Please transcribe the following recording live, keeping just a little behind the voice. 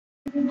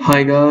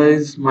Hi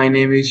guys, my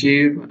name is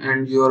Shiv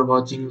and you are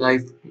watching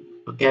Life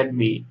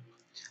Academy.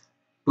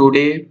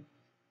 Today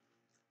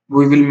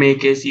we will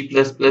make a C++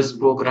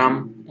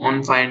 program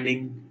on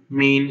finding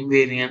mean,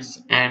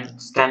 variance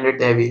and standard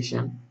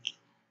deviation.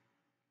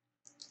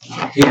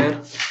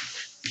 Here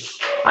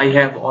I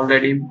have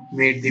already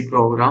made the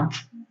program.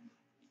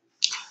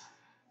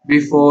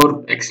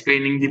 Before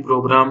explaining the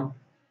program,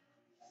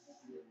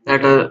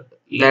 let us,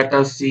 let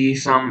us see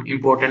some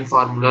important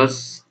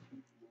formulas.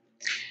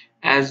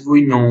 As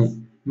we know,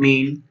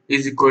 mean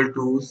is equal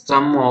to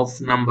sum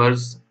of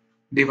numbers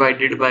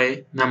divided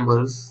by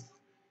numbers,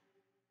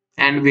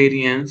 and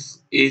variance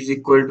is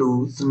equal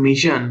to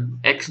summation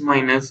x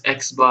minus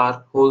x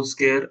bar whole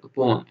square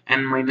upon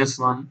n minus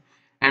 1,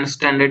 and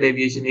standard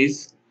deviation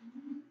is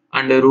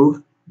under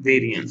root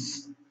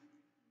variance.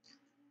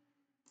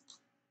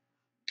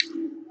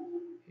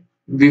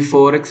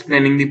 Before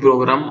explaining the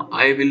program,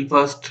 I will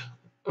first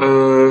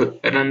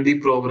run the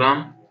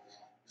program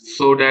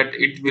so that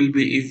it will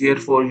be easier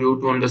for you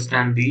to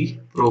understand the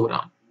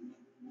program.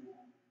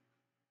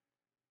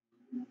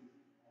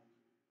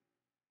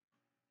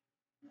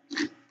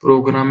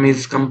 Program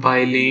is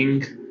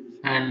compiling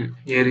and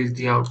here is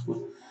the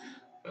output.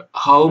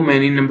 How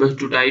many numbers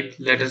to type?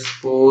 Let us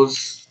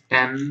suppose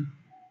 10.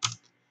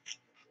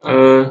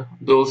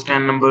 Those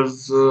 10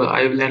 numbers,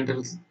 I will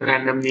enter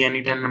randomly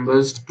any 10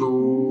 numbers: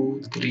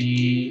 2,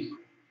 3,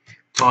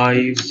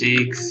 5,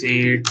 6,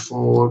 8,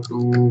 4, 2,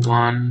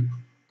 1,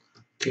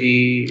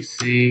 3,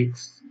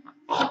 6,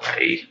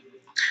 5.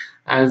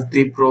 As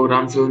the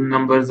program shows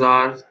numbers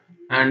are,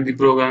 and the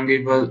program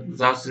gives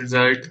us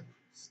result: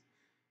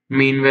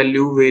 mean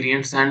value,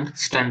 variance, and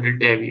standard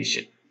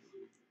deviation.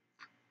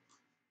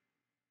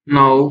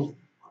 Now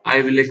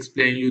I will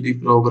explain you the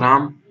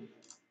program.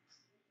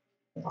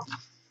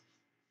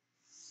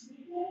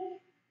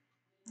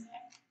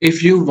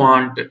 If you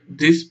want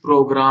this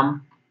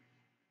program,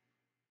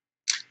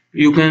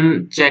 you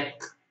can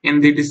check in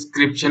the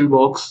description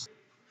box.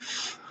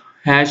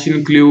 Hash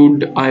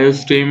include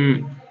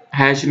iostream,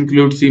 hash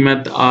include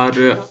cmath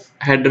are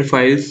header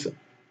files.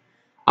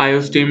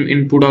 Iostream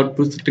input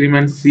output stream,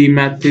 and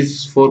cmath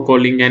is for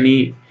calling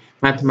any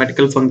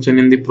mathematical function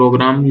in the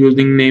program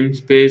using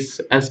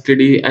namespace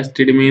std.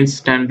 Std means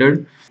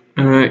standard.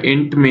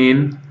 Int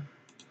main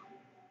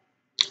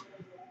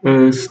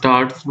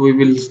starts. We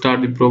will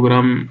start the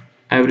program.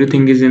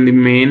 Everything is in the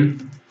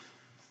main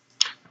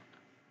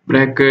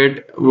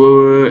bracket.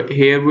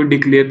 Here we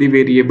declare the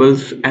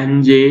variables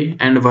n, j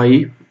and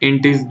y.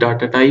 Int is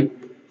data type,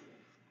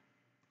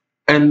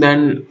 and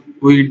then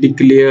we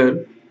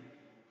declare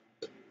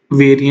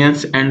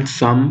variance and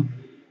sum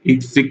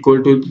is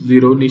equal to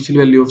 0. Initial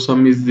value of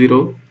sum is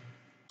 0,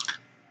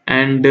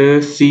 and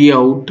see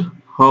out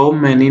how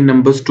many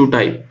numbers to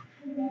type.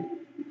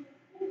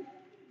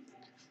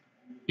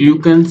 You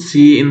can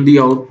see in the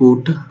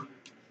output,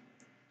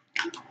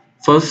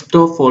 first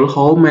of all,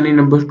 how many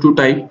numbers to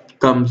type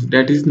comes,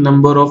 that is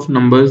number of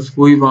numbers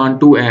we want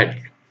to add.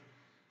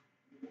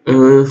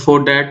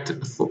 For that,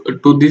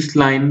 to this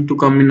line to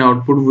come in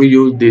output, we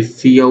use this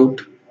see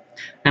out,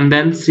 and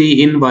then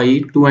see in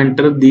y to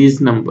enter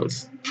these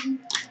numbers,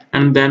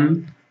 and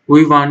then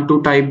we want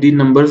to type the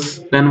numbers.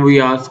 Then we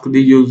ask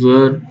the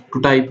user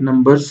to type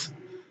numbers.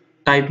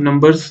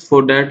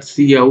 For that,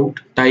 see out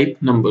type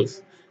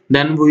numbers.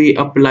 Then we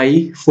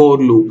apply for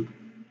loop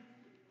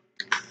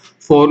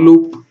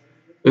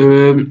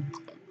um,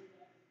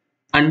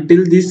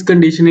 until this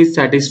condition is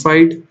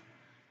satisfied.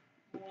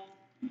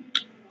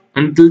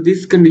 Again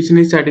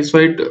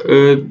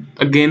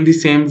the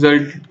same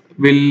result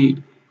will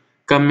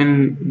come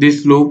in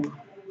this loop.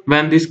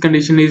 When this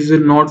condition is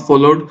not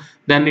followed,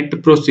 then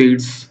it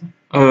proceeds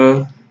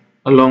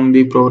along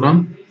the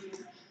program.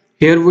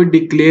 Here we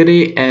declare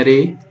a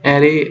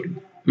array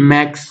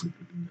max,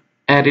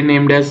 array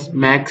named as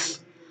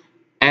max.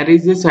 Array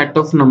is a set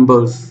of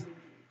numbers,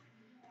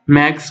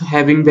 max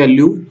having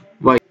value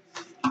y.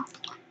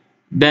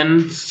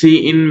 Then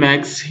see in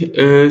max,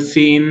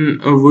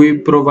 we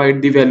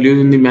provide the values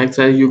in the max.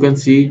 As you can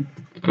see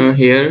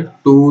here,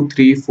 2,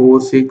 3,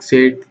 4, 6,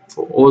 8,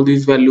 all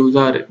these values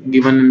are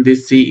given in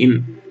this C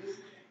in.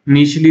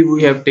 Initially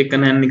we have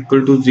taken n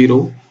equal to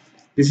 0.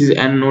 This is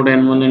n node,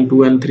 n1,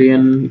 n2, n3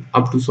 and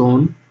up to so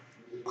on.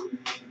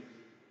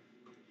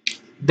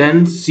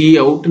 Then see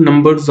out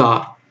numbers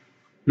are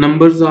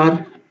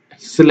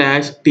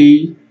slash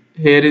t.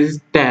 Here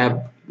is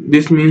tab,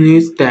 this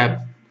means tab.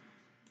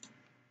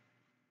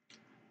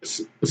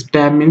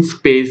 Tab means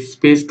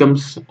space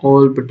comes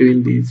all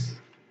between these.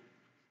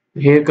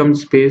 Here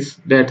comes space,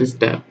 that is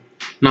tab.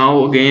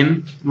 Now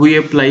again we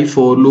apply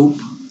for loop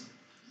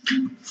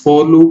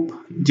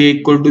j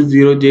equal to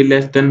 0, j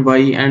less than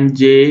y, and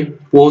j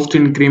post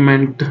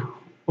increment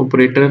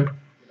operator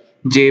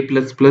j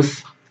plus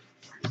plus,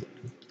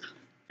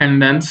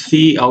 and then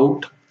see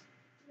out.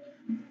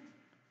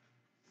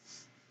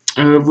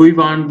 We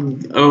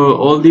want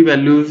all the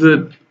values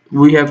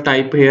we have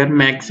type here,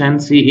 max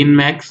and see in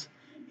max.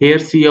 Here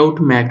see out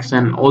max,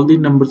 and all the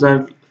numbers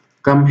are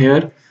come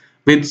here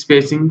with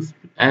spacing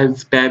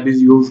as tab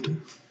is used.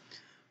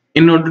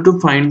 In order to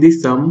find the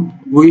sum,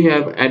 we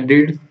have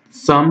added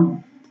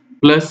sum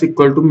plus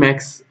equal to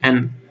max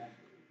n,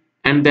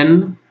 and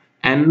then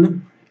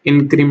n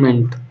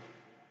increment,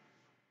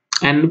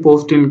 n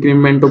post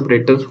increment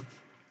operator,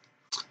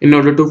 in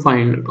order to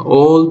find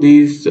all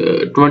these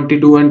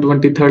 22 and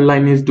 23rd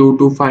line is due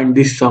to find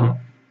this sum.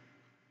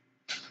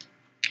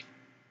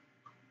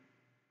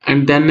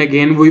 And then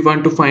again we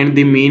want to find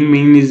the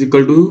mean is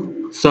equal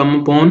to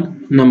sum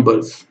upon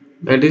numbers,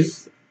 that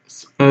is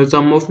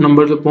sum of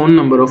numbers upon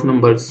number of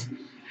numbers.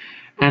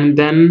 And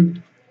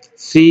then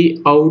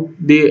C out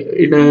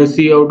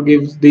C out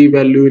gives the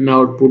value in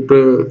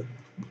output,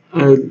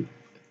 uh,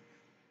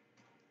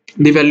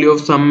 the value of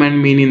sum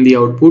and mean in the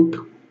output.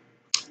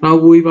 Now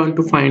we want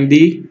to find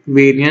the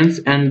variance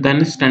and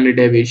then standard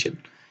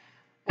deviation.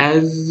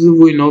 As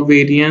we know,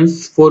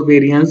 for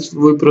variance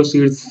we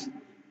proceed.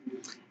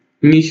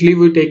 Initially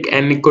we take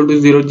n equal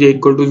to 0, j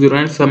equal to 0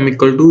 and sum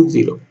equal to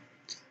 0.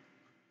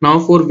 Now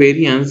for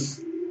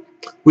variance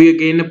we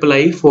again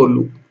apply for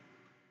loop.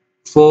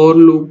 For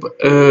loop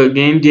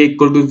again j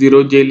equal to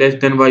 0, j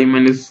less than y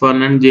minus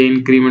 1 and j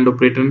increment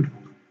operator.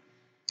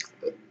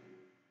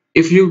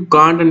 If you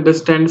can't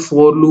understand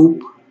for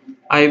loop,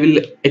 I will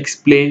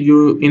explain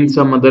you in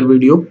some other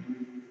video.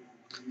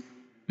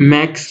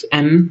 Max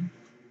n,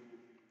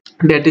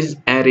 that is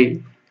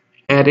array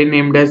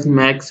named as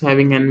max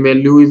having n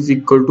value is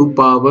equal to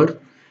power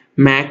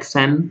max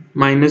n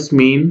minus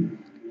mean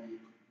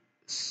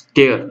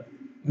square.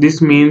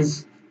 This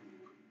means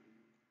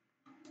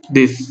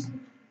this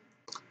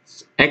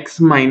x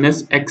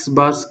minus x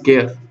bar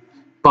square.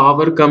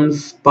 Power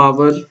comes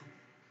power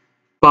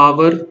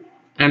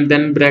and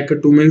then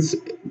bracket 2 means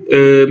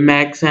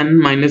max n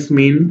minus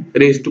mean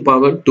raised to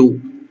power 2.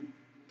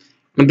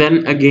 And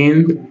then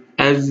again,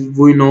 as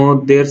we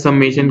know, their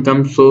summation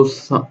comes, so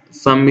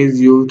sum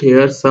is used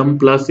here, sum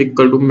plus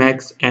equal to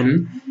max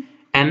n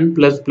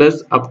plus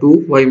plus up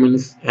to y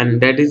minus n,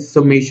 that is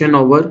summation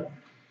over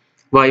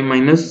y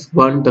minus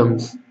 1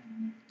 terms.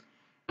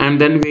 And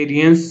then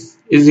variance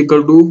is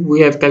equal to, we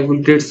have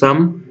calculated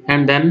sum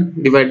and then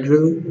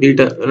divided the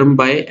term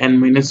by n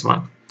minus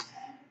 1,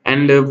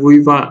 and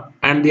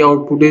and the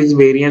output is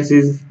variance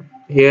is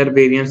here,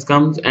 variance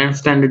comes, and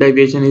standard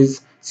deviation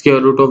is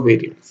square root of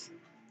variance,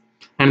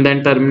 and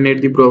then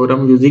terminate the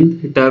program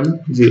using return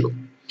 0.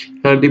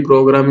 Here the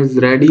program is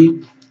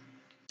ready.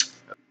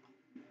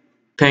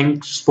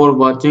 Thanks for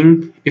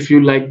watching. If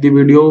you like the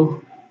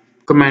video,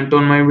 comment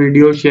on my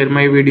video, share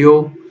my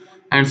video,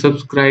 and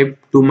subscribe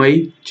to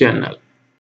my channel.